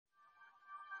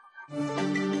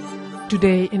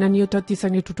Today, in a new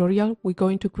TouchDesigner tutorial, we're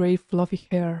going to create fluffy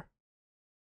hair.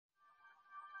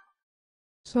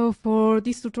 So for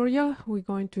this tutorial, we're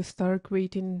going to start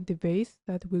creating the base.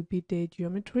 That will be the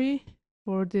geometry.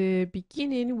 For the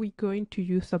beginning, we're going to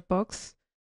use a box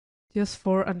just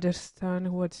for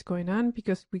understand what's going on,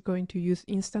 because we're going to use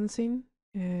instancing,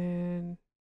 and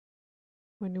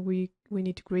when we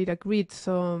need to create a grid,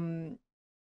 so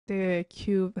the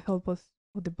cube help us,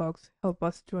 or the box help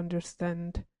us to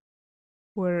understand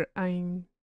where I'm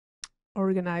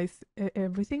organize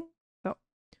everything. So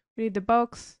we need the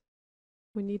box,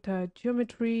 we need a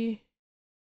geometry,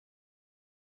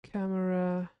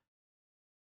 camera,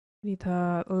 we need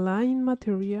a line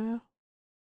material.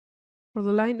 For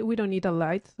the line, we don't need a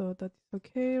light, so that's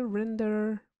okay.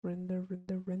 Render.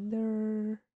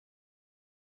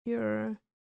 Here,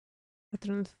 a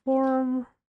transform.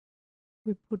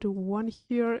 We put one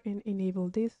here and enable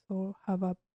this, so have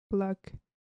a black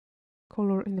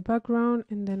color in the background,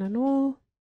 and then a null.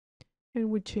 And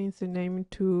we change the name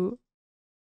to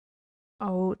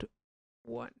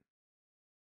out1.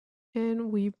 And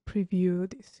we preview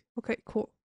this. Okay,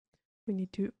 cool. We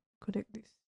need to connect this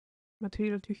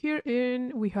material to here,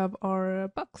 and we have our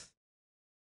box.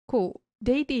 Cool.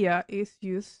 The idea is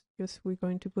we're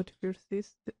going to put first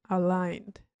this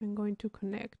aligned. I'm going to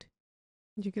connect.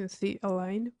 You can see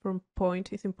align from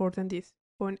point is important. This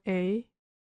point A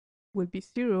will be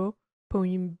 0,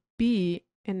 point B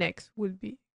and X will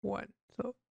be 1.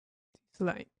 So this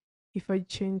line. If I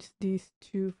change this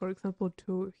to, for example,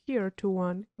 to here, to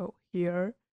 1, oh,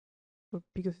 here,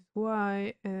 because it's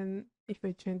Y, and if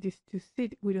I change this to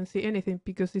Z, we don't see anything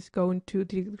because it's going to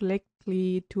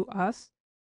directly to us.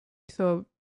 So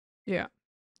yeah,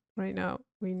 right now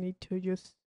we need to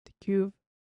use the cube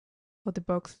or the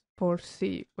box for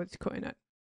see what's going on.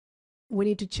 We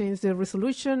need to change the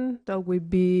resolution. That will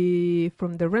be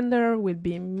from the render, will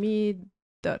be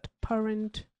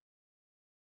me.parent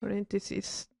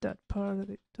parenthesis dot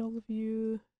particle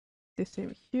view. The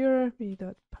same here,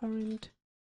 me.parent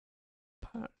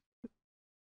part.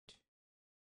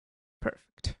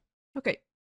 Perfect. Okay.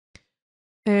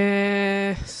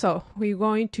 So we're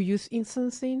going to use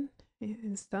instance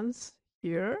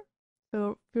here.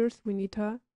 So first we need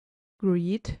a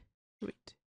grid.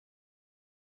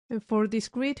 And for this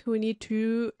grid, we need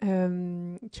to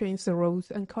change the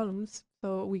rows and columns.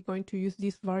 So we're going to use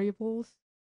these variables,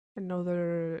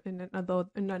 another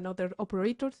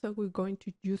operator. So we're going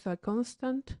to use a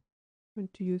constant. I'm going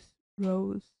to use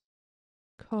rows,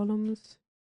 columns,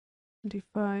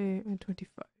 25 and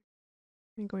 25.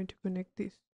 I'm going to connect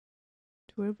this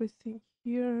to everything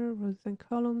here, rows and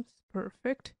columns.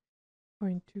 Perfect.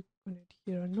 Going to connect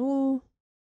here a null.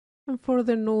 And for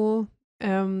the null,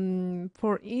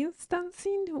 for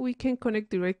instancing, we can connect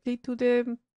directly to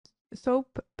the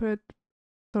soap, but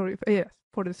sorry, yes,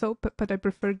 for the soap, but I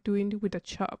prefer doing it with a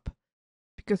chop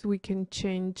because we can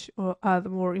change or add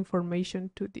more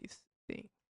information to this thing.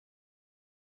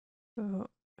 So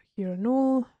here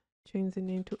null, change the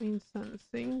name to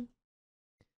instancing,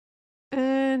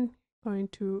 and going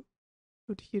to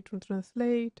put here to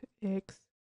translate X,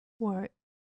 Y,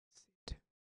 Z.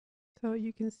 So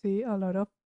you can see a lot of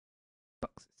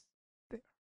boxes there.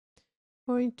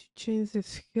 Going to change the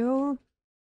scale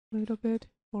a little bit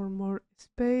for more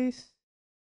space.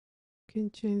 You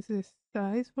can change the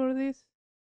size for this,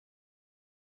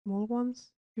 small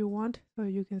ones if you want, so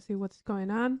you can see what's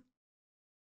going on.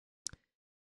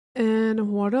 And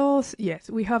what else?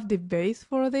 Yes, we have the base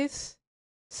for this.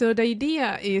 So the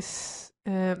idea is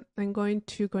I'm going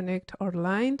to connect our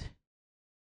line.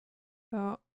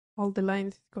 So all the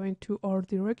lines going to our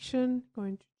direction.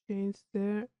 Going to change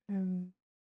the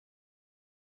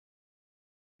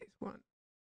this one,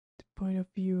 the point of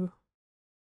view.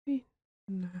 Yeah,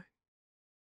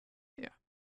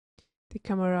 the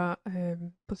camera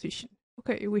position.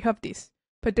 Okay, we have this,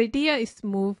 but the idea is to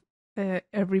move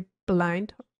every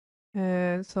blind.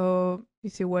 So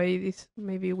easy way is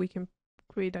maybe we can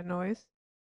create a noise.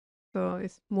 So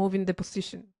it's moving the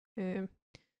position.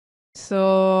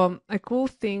 So a cool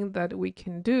thing that we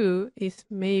can do is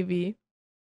maybe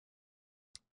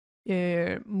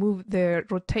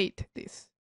rotate this.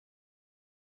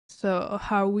 So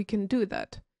how we can do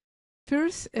that?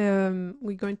 First,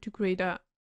 we're going to create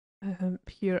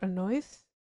here a noise.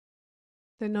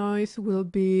 The noise will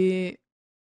be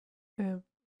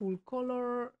full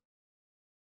color,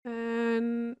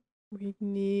 and we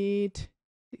need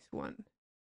this one,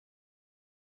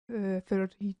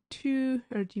 32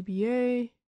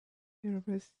 RGBA,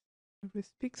 every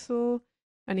pixel,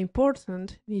 and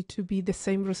important, need to be the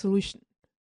same resolution.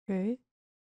 Okay,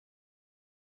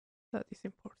 that is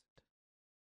important.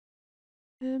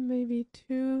 and maybe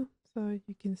 2, so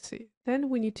you can see. Then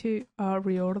we need to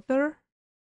reorder,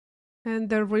 and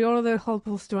the reorder helps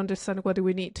us to understand what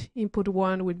we need. Input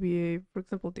 1 would be, for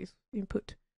example, this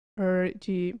input, or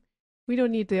G. We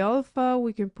don't need the alpha,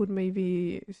 we can put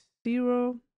maybe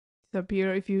 0,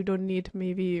 disappear. If you don't need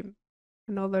maybe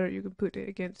another, you can put it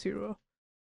again 0.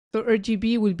 So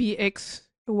RGB will be X,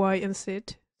 Y, and Z.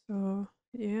 So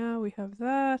yeah, we have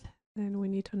that. Then we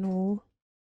need a null.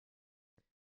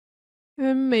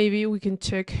 And maybe we can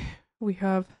check. We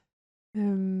have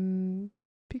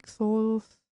pixels.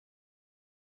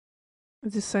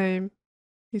 It's the same.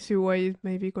 Easy way,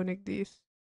 maybe connect this.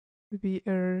 Would be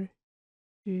RGB.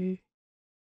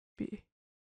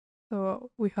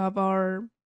 So we have our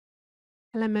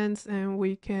elements, and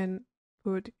we can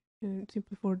put in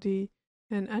simple 4D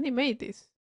and animate this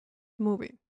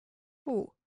moving.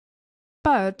 Cool.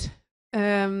 But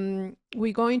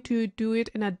we're going to do it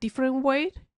in a different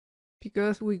way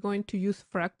because we're going to use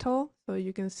fractal, so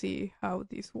you can see how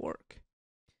this works.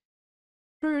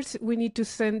 First, we need to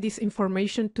send this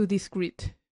information to this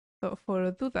grid. So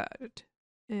for do that,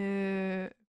 so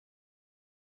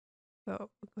we're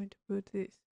going to put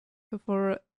this. So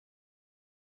for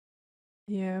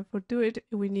do it,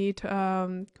 we need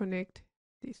to connect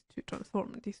these to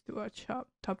transform this to a tab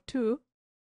 2.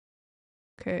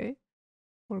 Okay,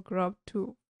 or grab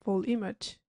to full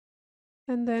image.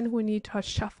 And then we need a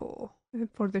shuffle. And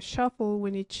for the shuffle,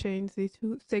 we need to change the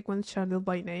to sequence channel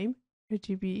by name,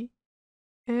 RGB.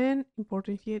 And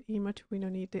important here, image, we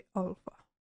don't need the alpha,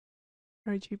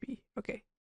 RGB. Okay,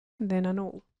 and then a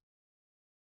null.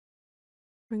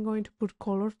 I'm going to put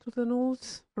color to the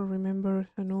nulls. So remember,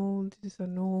 a null, this is a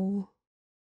null.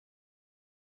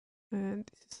 And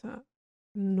this is a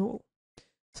null.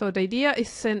 So the idea is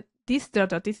send this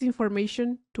data, this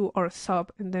information to our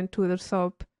sub, and then to the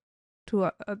sub, to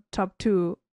a tab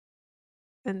 2,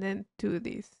 and then to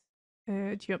this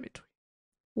geometry.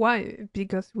 Why?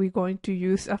 Because we're going to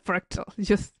use a fractal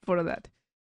just for that.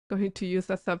 Going to use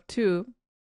a sub 2,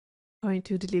 going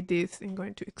to delete this, and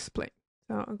going to explain.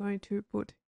 So I'm going to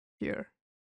put here,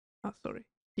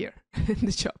 here in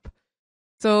the shop.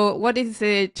 So what is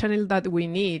the channel that we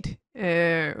need?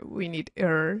 We need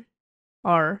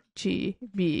R, G,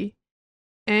 B,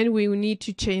 and we need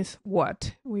to change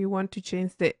what? We want to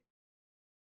change the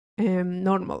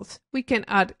normals. We can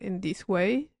add in this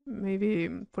way, maybe,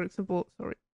 for example,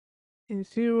 in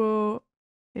 0,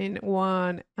 in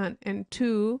 1, and in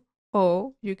 2,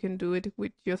 or you can do it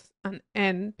with just an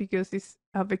n because it's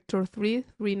a vector 3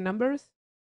 numbers.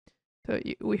 So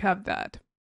we have that.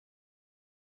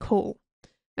 Cool.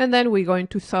 And then we're going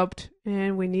to sub,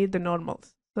 and we need the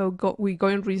normals. So we're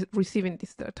going receiving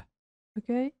this data.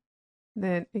 Okay.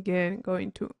 Then again,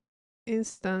 going to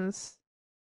instance,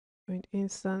 going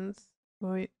X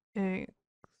and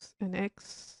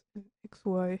X and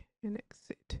XY and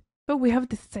XZ. So we have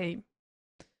the same.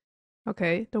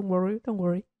 Okay, don't worry.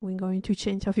 We're going to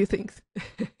change a few things.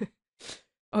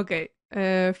 Okay,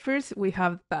 first we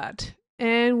have that.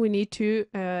 And we need to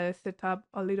set up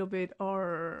a little bit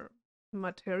our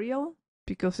material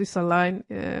because it's a line,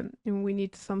 and we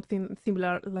need something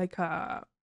similar like a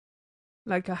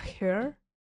hair.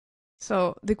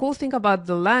 So the cool thing about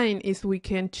the line is we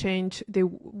can change the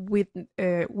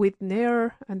width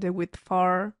near and the width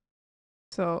far.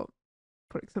 So,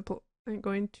 for example, I'm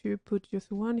going to put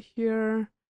just one here,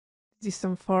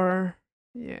 distant far,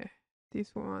 yeah,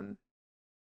 this one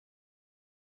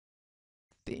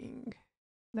thing,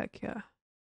 like a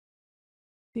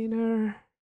thinner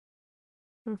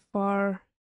and far,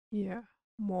 yeah,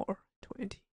 more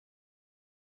 20.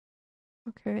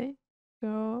 Okay,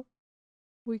 so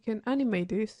we can animate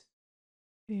this.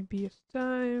 Maybe it's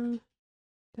time.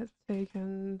 That's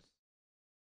seconds.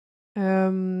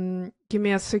 Give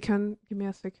me a second.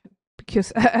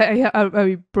 Because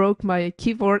I broke my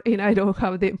keyboard and I don't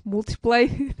have the multiply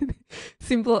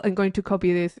symbol. I'm going to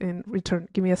copy this and return.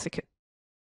 Give me a second.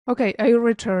 Okay, I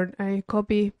return. I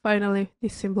copy finally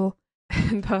this symbol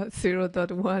and the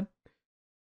 0.1.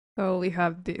 So we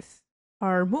have this.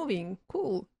 Are moving.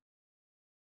 Cool.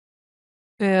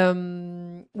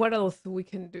 What else we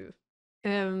can do?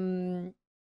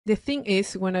 The thing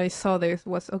is, when I saw this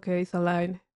was, okay, it's a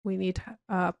line. We need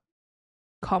a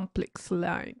complex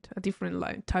line, a different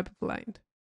line, type of line.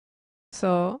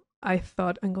 So I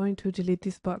thought I'm going to delete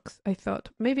this box. I thought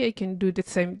maybe I can do the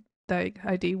same that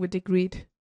I did with the grid,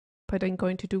 but I'm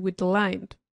going to do with the line.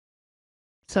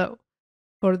 So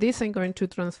for this, I'm going to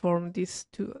transform this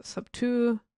to sub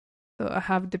 2. So I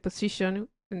have the position,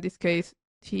 in this case,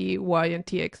 T, Y, and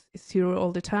TX is 0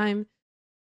 all the time.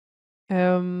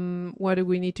 what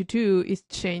we need to do is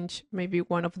change maybe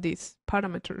one of these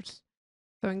parameters.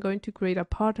 So I'm going to create a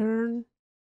pattern,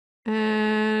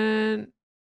 and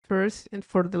first, and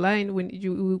for the line,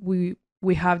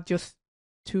 we have just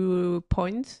 2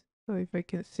 points. So if I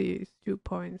can see, it's 2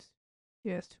 points.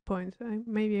 Yes, 2 points.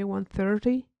 Maybe I want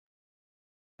 30.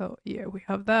 So yeah, we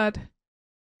have that.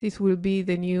 This will be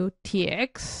the new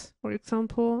TX, for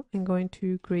example. I'm going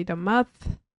to create a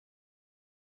math,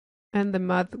 and the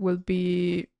math will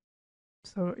be,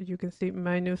 so you can see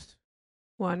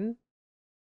 -1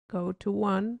 go to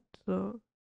 1. So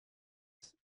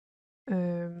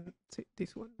see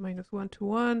this one, -1 to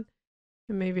 1,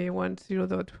 and maybe I want 0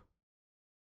 dot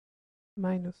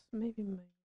minus, maybe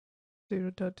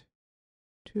 -0 dot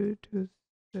 2 to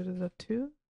 0 dot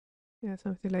 2. Yeah,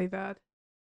 something like that.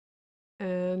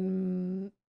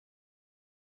 And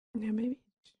yeah, maybe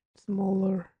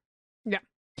smaller. Yeah,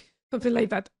 something like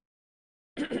that.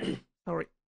 Sorry.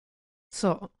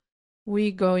 So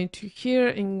we go into here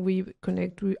and we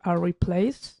connect with our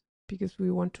replace, because we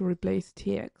want to replace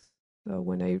TX. So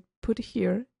when I put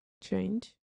here,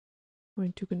 change, I'm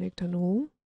going to connect a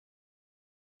null,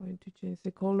 I'm going to change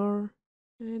the color,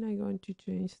 and I'm going to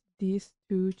change this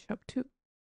to chap2.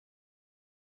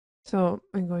 So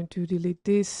I'm going to delete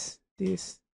this,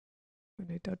 when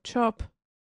I dot chop,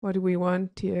 what do we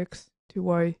want? TX to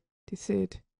Y,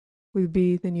 TZ will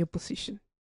be the new position.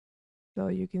 So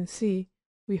you can see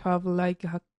we have like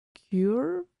a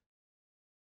curve,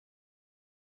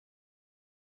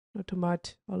 not too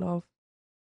much, all of.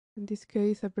 In this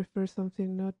case, I prefer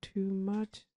something not too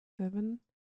much, 7.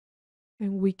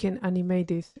 And we can animate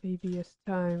this ABS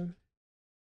time,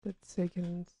 that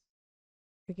seconds.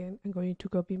 Again, I'm going to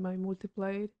copy my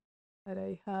multiplied that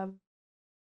I have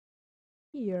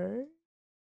here,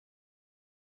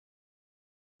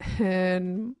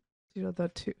 and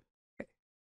 0.2. Okay.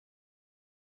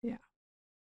 Yeah.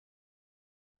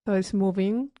 So it's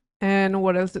moving. And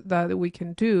what else that we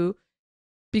can do?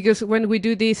 Because when we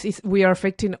do this, we are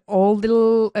affecting all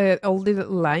the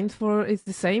lines for it's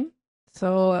the same.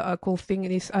 So a cool thing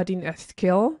is adding a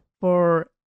scale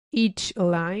for each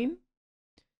line.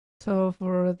 So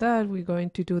for that, we're going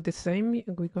to do the same.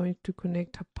 We're going to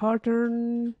connect a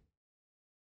pattern,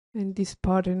 and this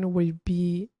pattern will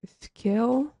be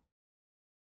scale.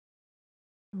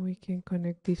 We can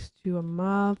connect this to a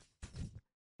math,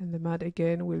 and the math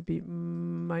again will be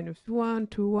 -1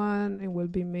 to 1, and will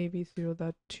be maybe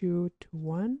 0.2 to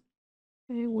 1.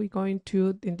 And we're going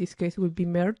to, in this case, will be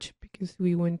merge, because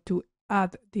we want to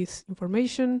add this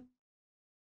information.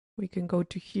 We can go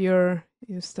to here,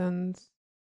 instance,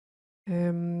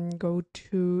 go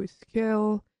to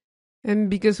scale, and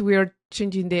because we are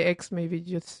changing the X, maybe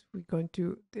just we're going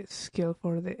to the scale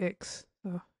for the X.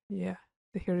 So yeah,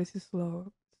 the hair is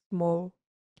small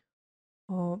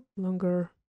or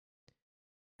longer.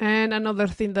 And another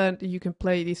thing that you can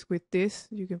play is with this.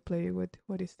 You can play with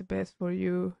what is the best for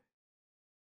you.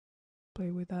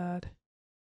 Play with that.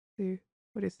 See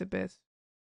what is the best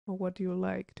or what you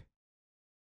liked.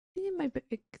 In my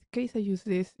case, I use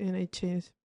this and I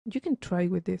change. You can try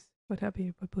with this. What happens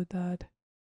if I put that?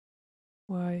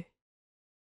 Why?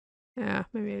 Yeah,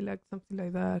 maybe I like something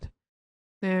like that.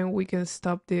 Then we can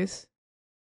stop this.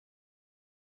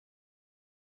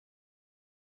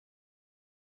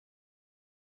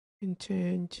 And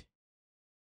change.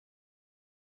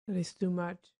 That is too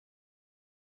much.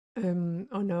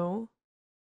 Oh no.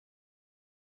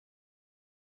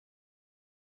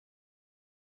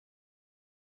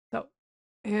 So,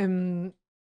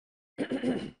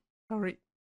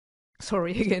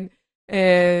 sorry again.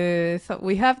 So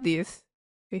we have this.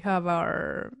 We have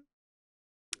our.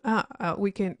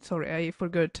 We can. Sorry, I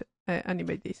forgot.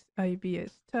 Animate this.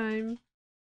 IBS time.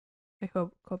 I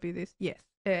hope copy this. Yes.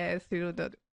 0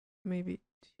 dot maybe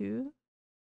 2.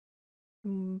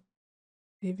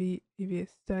 Maybe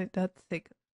IBS time. That's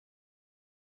second.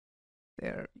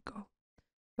 There we go.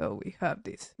 So we have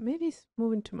this. Maybe it's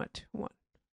moving too much. 1.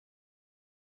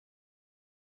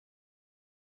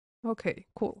 Okay,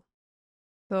 cool.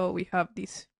 So we have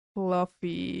this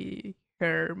fluffy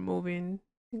hair moving.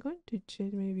 I'm going to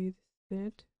change maybe this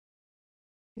bit.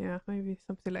 Yeah, maybe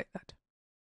something like that.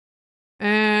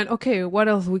 And okay, what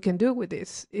else we can do with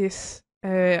this is,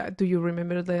 do you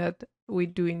remember that we're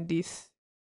doing this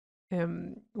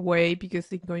way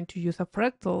because it's going to use a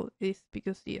fractal? Is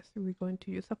because yes, we're going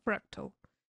to use a fractal.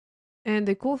 And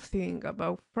the cool thing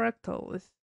about fractal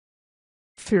is,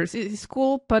 first, it's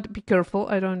cool, but be careful.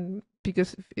 I don't,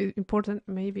 because it's important,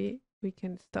 maybe we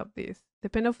can stop this.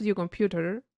 Depend of your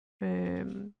computer,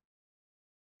 connect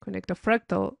a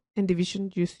fractal, and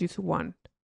division just use 1.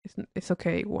 it's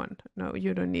okay, one. No,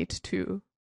 you don't need two.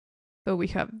 So we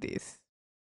have this.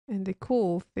 And the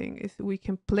cool thing is we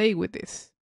can play with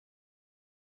this,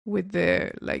 with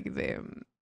the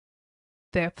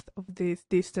depth of this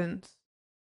distance.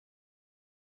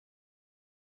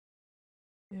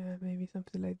 Yeah, maybe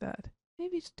something like that.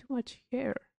 Maybe it's too much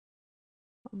hair.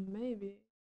 Or maybe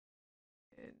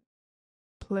and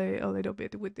play a little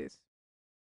bit with this.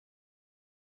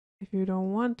 If you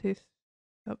don't want this,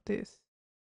 stop this.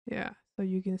 Yeah, so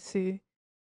you can see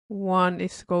one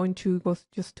is going to go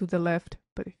just to the left,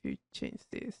 but if you change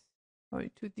this,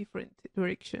 going to different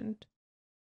direction.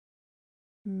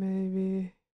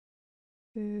 Maybe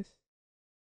this.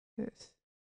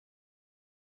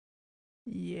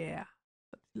 Yeah,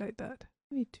 something like that.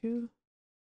 Me too.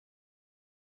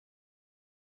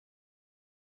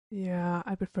 Yeah,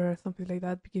 I prefer something like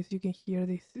that because you can hear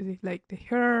this, like the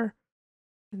hair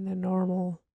and the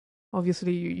normal.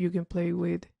 Obviously, you can play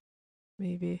with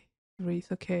maybe 3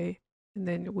 is okay. And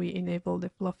then we enable the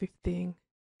fluffy thing.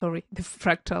 Sorry, the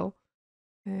fractal.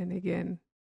 And again,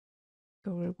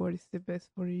 cover what is the best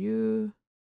for you.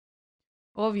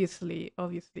 Obviously,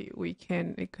 we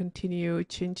can continue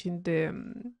changing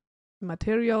the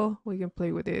material. We can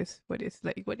play with this. What is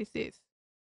this?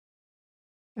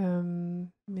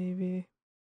 Maybe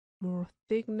more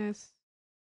thickness.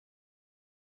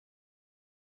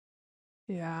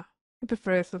 Yeah, I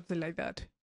prefer something like that.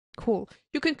 Cool.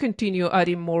 You can continue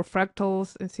adding more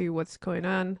fractals and see what's going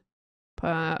on,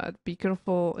 but be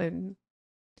careful and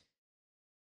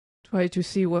try to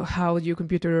see how your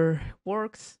computer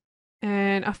works.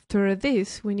 And after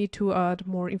this, we need to add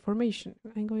more information.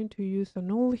 I'm going to use a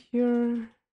null here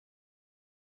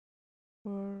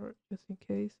for just in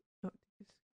case. No, this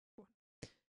one.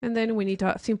 And then we need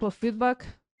a simple feedback.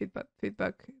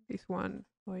 Feedback. This one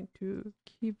going to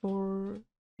keyboard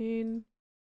in.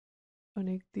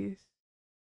 Connect this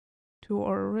to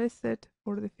our reset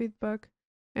for the feedback.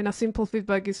 And a simple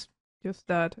feedback is just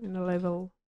that in a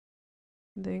level.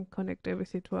 Then connect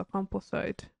everything to a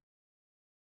composite.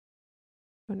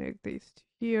 Connect this to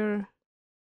here.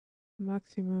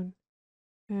 Maximum.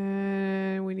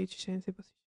 And we need to change the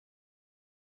position.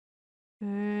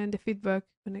 And the feedback,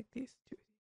 connect this to it.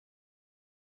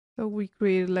 So we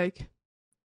create like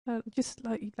just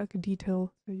like a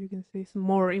detail, so you can see some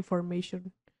more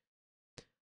information.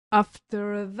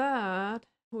 After that,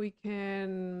 we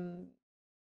can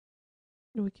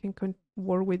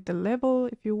work with the level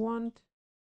if you want,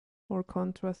 or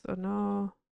contrast or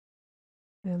no.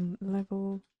 And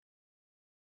level,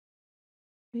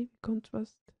 maybe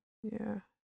contrast, yeah,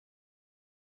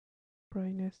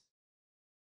 brightness,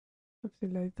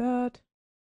 something like that.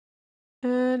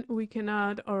 And we can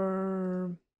add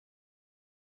our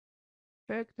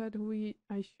effect that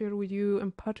I share with you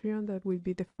on Patreon. That will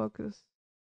be the focus.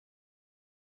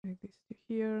 Like this to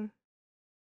here,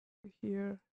 to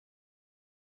here.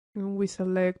 And we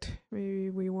select, maybe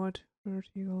we want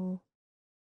vertical.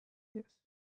 Yes,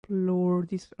 blur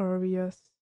these areas.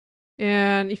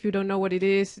 And if you don't know what it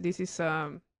is, this is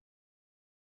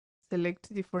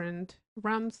select different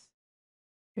ramps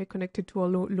connected to a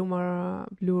Luma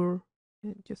blur,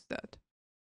 and just that.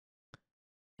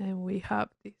 And we have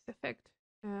this effect.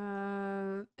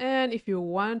 And if you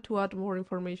want to add more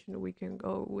information, we can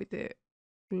go with the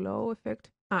glow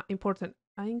effect. Important.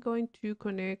 I'm going to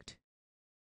connect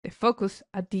the focus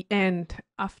at the end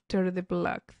after the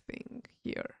black thing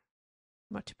here.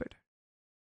 Much better.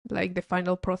 Like the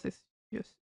final process,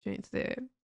 just change the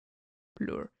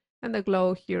blur. And the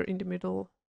glow here in the middle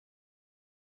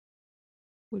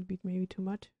will be maybe too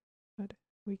much, but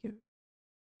we can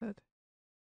that.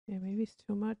 Yeah, maybe it's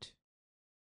too much.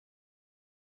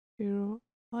 Here,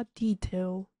 a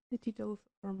detail. The details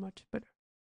are much better.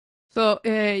 So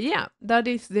yeah, that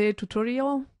is the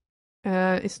tutorial.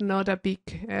 It's not a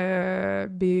big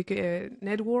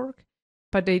network,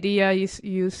 but the idea is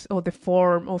use the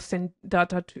form of send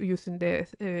data to using the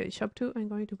SHA-2. I'm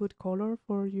going to put color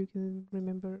for you can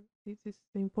remember this is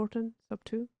the important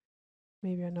SHA-2.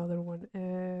 Maybe another one,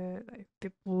 like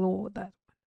the blue, that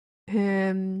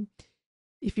one.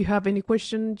 If you have any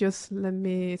question, just send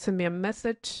me a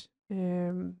message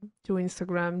to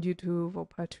Instagram, YouTube, or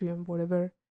Patreon,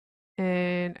 whatever.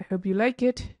 And I hope you like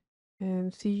it,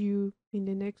 and see you in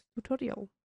the next tutorial.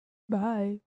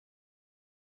 Bye.